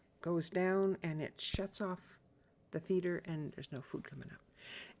goes down and it shuts off the feeder and there's no food coming out.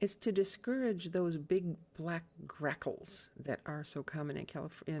 It's to discourage those big black grackles that are so common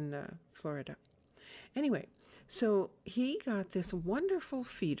in Florida. Anyway, so he got this wonderful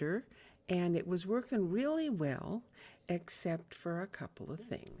feeder, and it was working really well, except for a couple of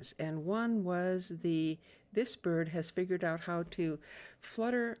things. And one was this bird has figured out how to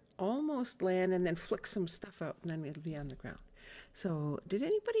flutter, almost land, and then flick some stuff out, and then it'll be on the ground. So did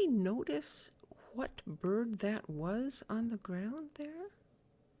anybody notice what bird that was on the ground there?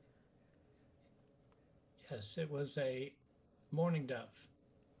 Yes, it was a mourning dove.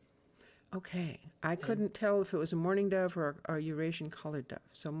 Okay, I couldn't tell if it was a mourning dove or a Eurasian collared dove.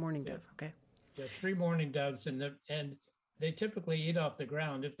 So mourning dove, okay. Yeah, 3 mourning doves, and they typically eat off the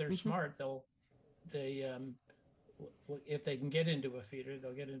ground. If they're smart, if they can get into a feeder,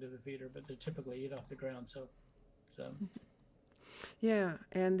 they'll get into the feeder, but they typically eat off the ground. So. Yeah,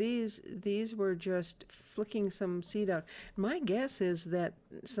 and these were just flicking some seed out. My guess is that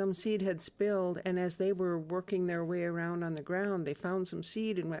some seed had spilled, and as they were working their way around on the ground, they found some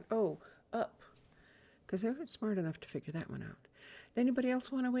seed and went, oh, up. Because they were smart enough to figure that one out. Anybody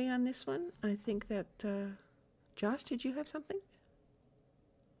else want to weigh on this one? I think that, Josh, did you have something?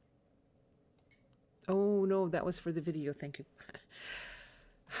 Oh, no, that was for the video. Thank you.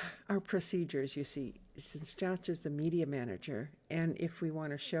 Our procedures, you see, since Josh is the media manager, and if we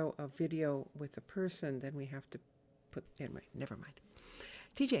want to show a video with a person, then we have to anyway, never mind.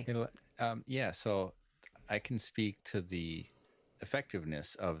 TJ. Yeah, so I can speak to the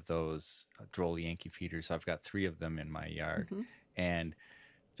effectiveness of those droll Yankee feeders. I've got 3 of them in my yard, and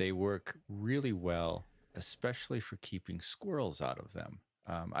they work really well, especially for keeping squirrels out of them.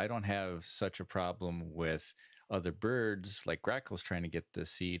 I don't have such a problem with other birds like grackles trying to get the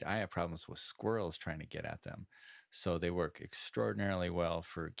seed. I have problems with squirrels trying to get at them. So they work extraordinarily well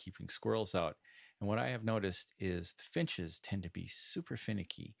for keeping squirrels out. And what I have noticed is the finches tend to be super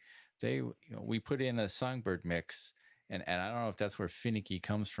finicky. We put in a songbird mix, and I don't know if that's where finicky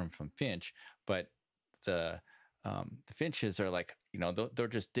comes from finch, but the finches are like, they're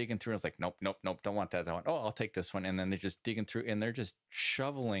just digging through. It's like, nope, don't want that one. Oh, I'll take this one. And then they're just digging through, and they're just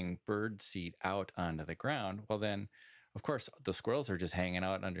shoveling bird seed out onto the ground. Well, then, of course, the squirrels are just hanging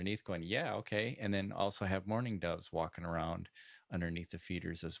out underneath going, yeah, okay. And then also have mourning doves walking around underneath the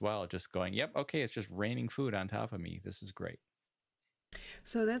feeders as well, just going, yep, okay, it's just raining food on top of me. This is great.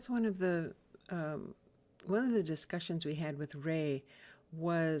 So that's one of the discussions we had with Ray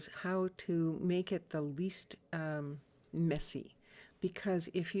was how to make it the least messy. Because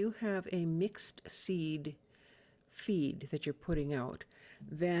if you have a mixed seed feed that you're putting out,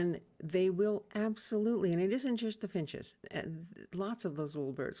 then they will absolutely, and it isn't just the finches, lots of those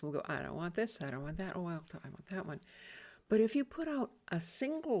little birds will go, I don't want this, I don't want that, oh, I want that one. But if you put out a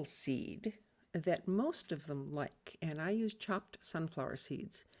single seed that most of them like, and I use chopped sunflower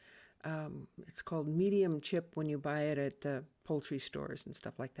seeds. It's called medium chip when you buy it at the poultry stores and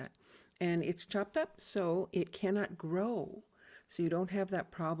stuff like that. And it's chopped up so it cannot grow. So you don't have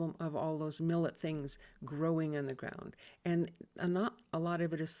that problem of all those millet things growing on the ground. And not a lot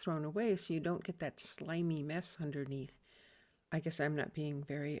of it is thrown away, so you don't get that slimy mess underneath. I guess I'm not being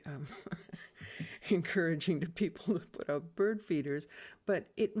very encouraging to people to put out bird feeders, but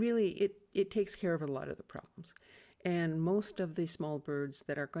it really, it takes care of a lot of the problems. And most of the small birds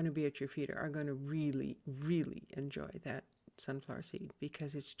that are going to be at your feeder are going to really, really enjoy that sunflower seed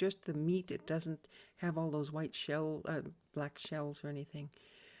because it's just the meat. It doesn't have all those white black shells or anything.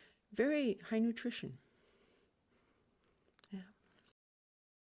 Very high nutrition. Yeah.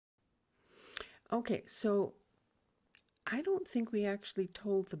 Okay, so I don't think we actually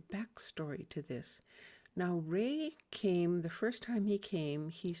told the backstory to this. Now, Ray came, the first time he came,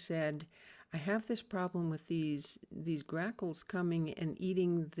 he said, I have this problem with these grackles coming and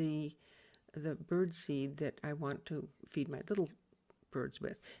eating the bird seed that I want to feed my little birds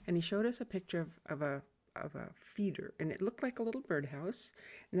with. And he showed us a picture of a feeder, and it looked like a little birdhouse,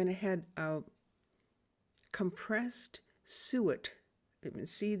 and then it had a compressed suet,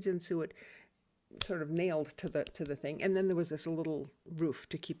 seeds and suet, sort of nailed to the thing, and then there was this little roof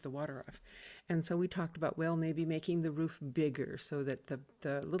to keep the water off. And so we talked about, well, maybe making the roof bigger so that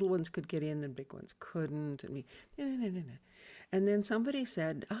the little ones could get in, the big ones couldn't. And and then somebody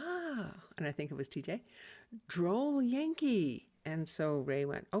said, and I think it was TJ, droll Yankee. And so Ray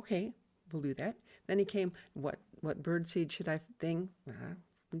went, okay, we'll do that. Then he came, what bird seed should I thing?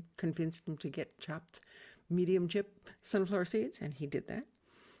 We convinced him to get chopped medium chip sunflower seeds, and he did that.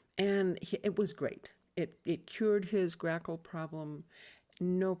 And it was great. It cured his grackle problem,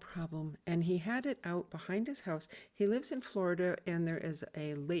 no problem. And he had it out behind his house. He lives in Florida, and there is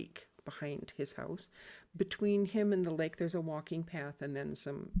a lake behind his house. Between him and the lake, there's a walking path and then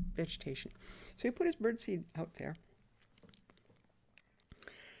some vegetation. So he put his birdseed out there.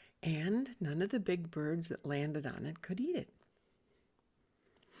 And none of the big birds that landed on it could eat it.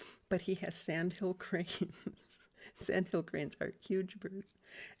 But he has sandhill cranes. Sandhill cranes are huge birds.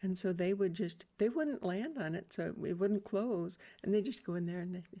 And so they wouldn't land on it, so it wouldn't close. And they just go in there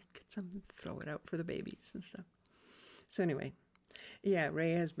and they get some, throw it out for the babies and stuff. So anyway, yeah,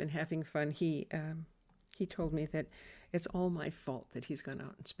 Ray has been having fun. He told me that it's all my fault that he's gone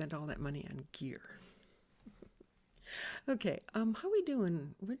out and spent all that money on gear. Okay, how are we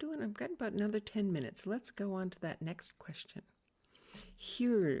doing? I've got about another 10 minutes. Let's go on to that next question.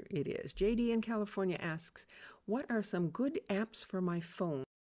 Here it is. JD in California asks, what are some good apps for my phone?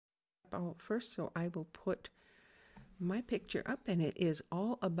 First, so I will put my picture up, and it is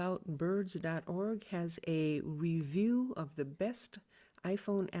allaboutbirds.org, has a review of the best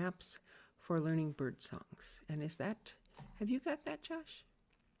iPhone apps for learning bird songs. And have you got that, Josh?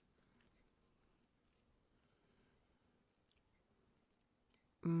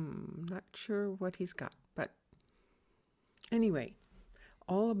 Not sure what he's got, but anyway,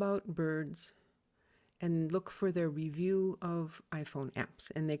 All About Birds, and look for their review of iPhone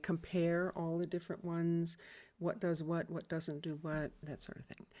apps, and they compare all the different ones, what does what doesn't do what, that sort of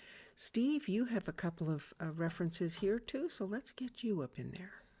thing. Steve, you have a couple of references here too, so let's get you up in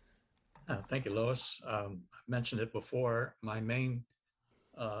there. Thank you, Lois. I've mentioned it before. My main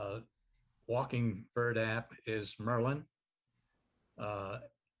walking bird app is Merlin.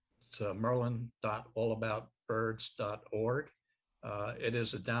 It's merlin.allaboutbirds.org. It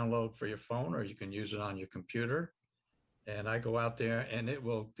is a download for your phone, or you can use it on your computer. And I go out there and it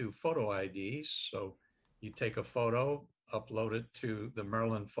will do photo IDs. So you take a photo, upload it to the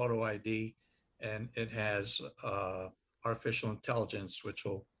Merlin photo ID, and it has artificial intelligence, which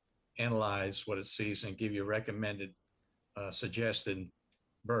will analyze what it sees and give you recommended, suggested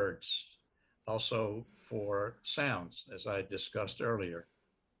birds. Also for sounds, as I discussed earlier,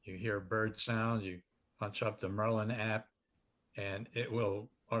 you hear a bird sound, you punch up the Merlin app, and it will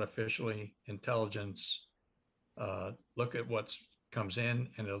artificially intelligence look at what comes in,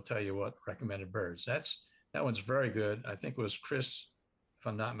 and it'll tell you what recommended birds. That one's very good. I think it was Chris, if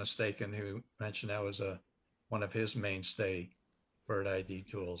I'm not mistaken, who mentioned that was one of his mainstay bird ID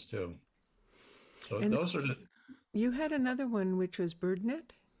tools too. So And those are the. You had another one, which was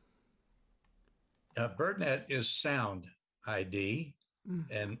BirdNet? BirdNet is sound ID,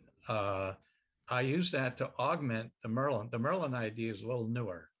 and I use that to augment the Merlin. The Merlin ID is a little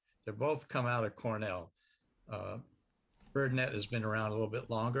newer. They both come out of Cornell. BirdNet has been around a little bit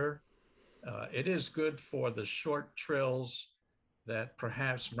longer. It is good for the short trills that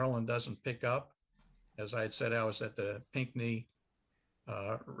perhaps Merlin doesn't pick up. As I had said, I was at the Pinckney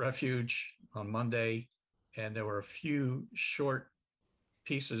Refuge on Monday, and there were a few short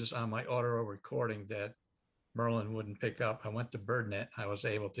pieces on my audio recording that Merlin wouldn't pick up. I went to BirdNet. I was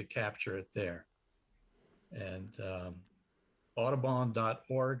able to capture it there. And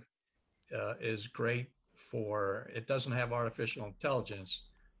audubon.org is great it doesn't have artificial intelligence,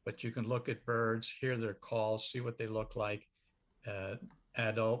 but you can look at birds, hear their calls, see what they look like,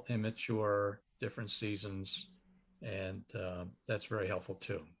 adult, immature, different seasons. And that's very helpful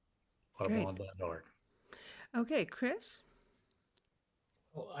too. Audubon.org. Okay, Chris?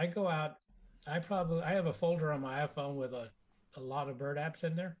 Well, I go out, I have a folder on my iPhone with a lot of bird apps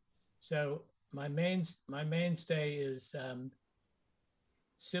in there. So my mainstay is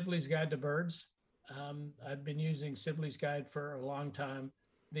Sibley's Guide to Birds. I've been using Sibley's Guide for a long time.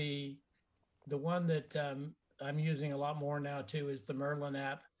 The one that I'm using a lot more now too is the Merlin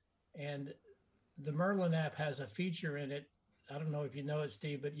app. And the Merlin app has a feature in it. I don't know if you know it,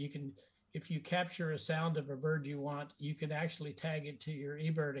 Steve, but if you capture a sound of a bird you want, you can actually tag it to your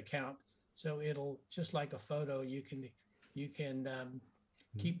eBird account. So it'll, just like a photo, you can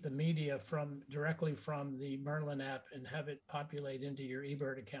keep the media directly from the Merlin app and have it populate into your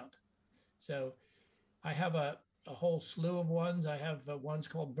eBird account. So I have a whole slew of ones. I have ones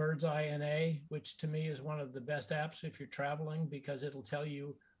called Bird's Eye NA, which to me is one of the best apps if you're traveling, because it'll tell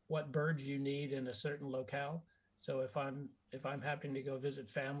you what birds you need in a certain locale. So if I'm happening to go visit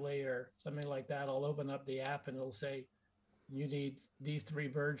family or something like that, I'll open up the app and it'll say, you need these 3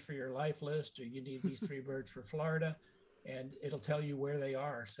 birds for your life list, or you need these 3 birds for Florida, and it'll tell you where they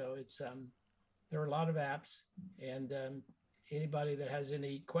are. So it's there are a lot of apps, and anybody that has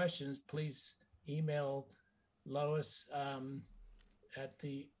any questions, please email Lois at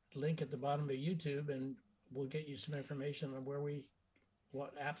the link at the bottom of YouTube, and we'll get you some information on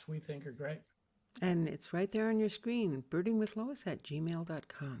what apps we think are great. And it's right there on your screen,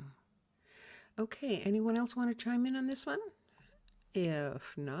 birdingwithlois@gmail.com. Okay, anyone else want to chime in on this one?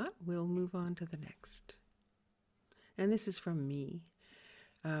 If not, we'll move on to the next. And this is from me.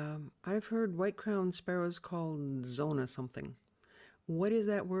 I've heard white-crowned sparrows called zona something. What is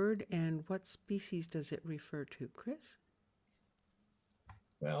that word, and what species does it refer to, Chris?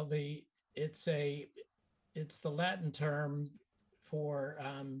 Well, it's the Latin term for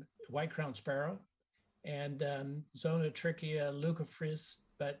white-crowned sparrow, and Zona trichia lucifris,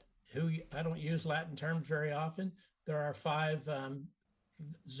 but I don't use Latin terms very often. There are 5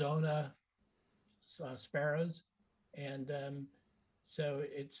 Zona sparrows, and so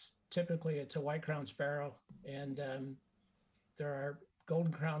it's a white-crowned sparrow, and there are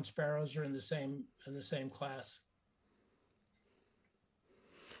golden-crowned sparrows are in the same class.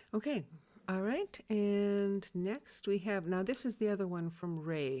 Okay, all right. And next we have, now this is the other one from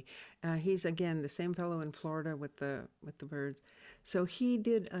Ray. He's again the same fellow in Florida with the birds. So he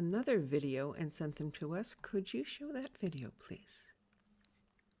did another video and sent them to us. Could you show that video, please?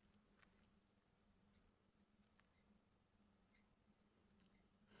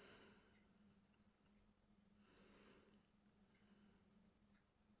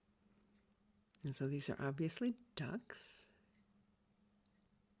 And so these are obviously ducks.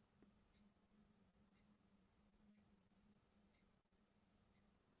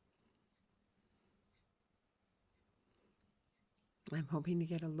 I'm hoping to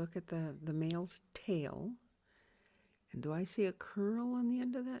get a look at the male's tail. And do I see a curl on the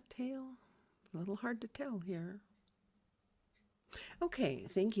end of that tail? A little hard to tell here. Okay,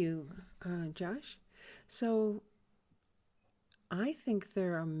 thank you, Josh. So I think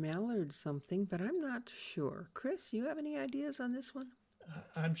they're a mallard something, but I'm not sure. Chris, you have any ideas on this one?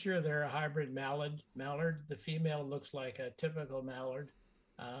 I'm sure they're a hybrid mallard. The female looks like a typical mallard.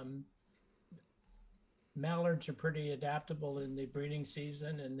 Mallards are pretty adaptable in the breeding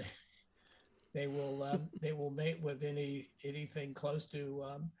season, and they will mate with anything close to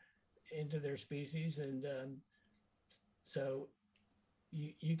into their species, and so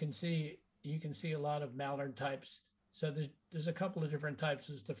you can see a lot of mallard types. So there's a couple of different types.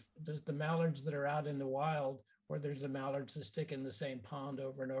 There's the mallards that are out in the wild, or there's the mallards that stick in the same pond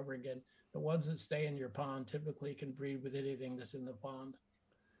over and over again. The ones that stay in your pond typically can breed with anything that's in the pond.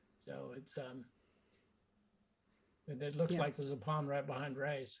 So it's and it looks like there's a pond right behind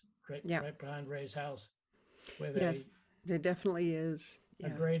Ray's, right behind Ray's house. With yes, there definitely is. A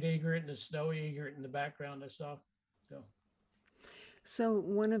great egret and a snowy egret in the background I saw. So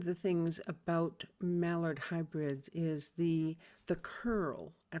one of the things about mallard hybrids is the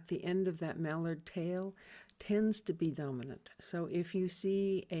curl at the end of that mallard tail tends to be dominant. So if you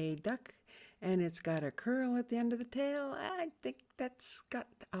see a duck and it's got a curl at the end of the tail, I think that's got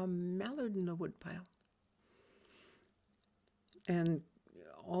a mallard in the woodpile. And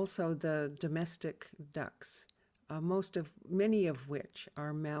also the domestic ducks, many of which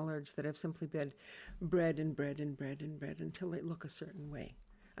are mallards that have simply been bred until they look a certain way.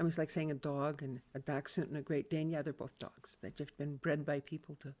 I mean, it's like saying a dog and a dachshund and a Great Dane. Yeah, they're both dogs. They've just been bred by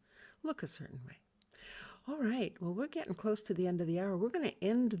people to look a certain way. All right, well, we're getting close to the end of the hour. We're going to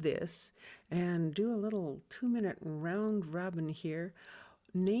end this and do a little 2-minute round robin here.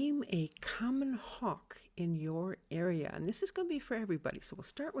 Name a common hawk in your area. And this is going to be for everybody. So we'll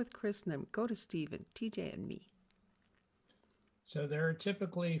start with Chris and then go to Steve and TJ and me. So there are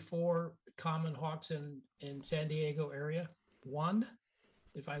typically 4 common hawks in San Diego area. One,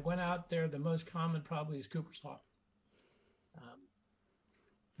 if I went out there, the most common probably is Cooper's hawk.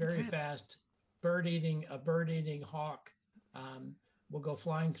 Very fast, a bird-eating hawk will go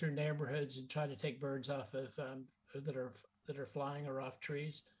flying through neighborhoods and try to take birds off of that are flying or off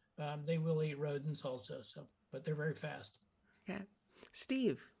trees. They will eat rodents also, but they're very fast. Yeah.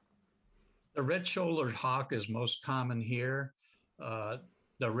 Steve. The red-shouldered hawk is most common here.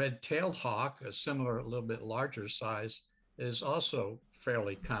 The red-tailed hawk, a similar, a little bit larger size, is also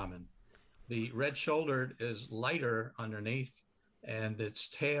fairly common. The red-shouldered is lighter underneath, and its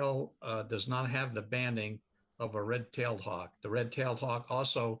tail does not have the banding of a red-tailed hawk. The red-tailed hawk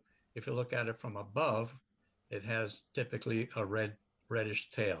also, if you look at it from above, it has typically a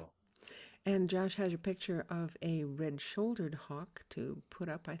reddish tail. And Josh has a picture of a red-shouldered hawk to put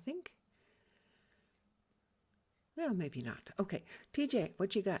up, I think. Well, maybe not. Okay. TJ,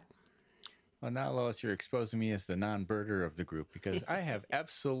 what you got? Well, now, Lois, you're exposing me as the non-birder of the group because I have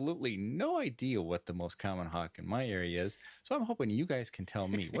absolutely no idea what the most common hawk in my area is. So I'm hoping you guys can tell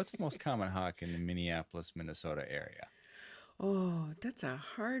me what's the most common hawk in the Minneapolis, Minnesota area. Oh, that's a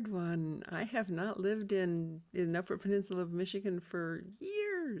hard one. I have not lived in Upper Peninsula of Michigan for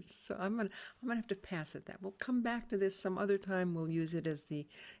years, so I'm gonna have to pass at that. We'll come back to this some other time. We'll use it as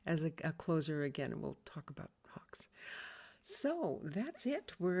a closer again, and we'll talk about hawks. So that's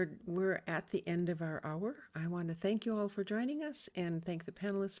it. We're at the end of our hour. I want to thank you all for joining us, and thank the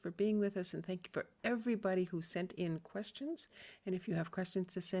panelists for being with us, and thank you for everybody who sent in questions. And if you have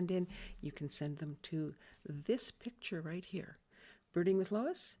questions to send in, you can send them to this picture right here,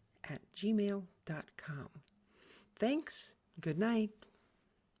 birdingwithlois@gmail.com. Thanks. Good night.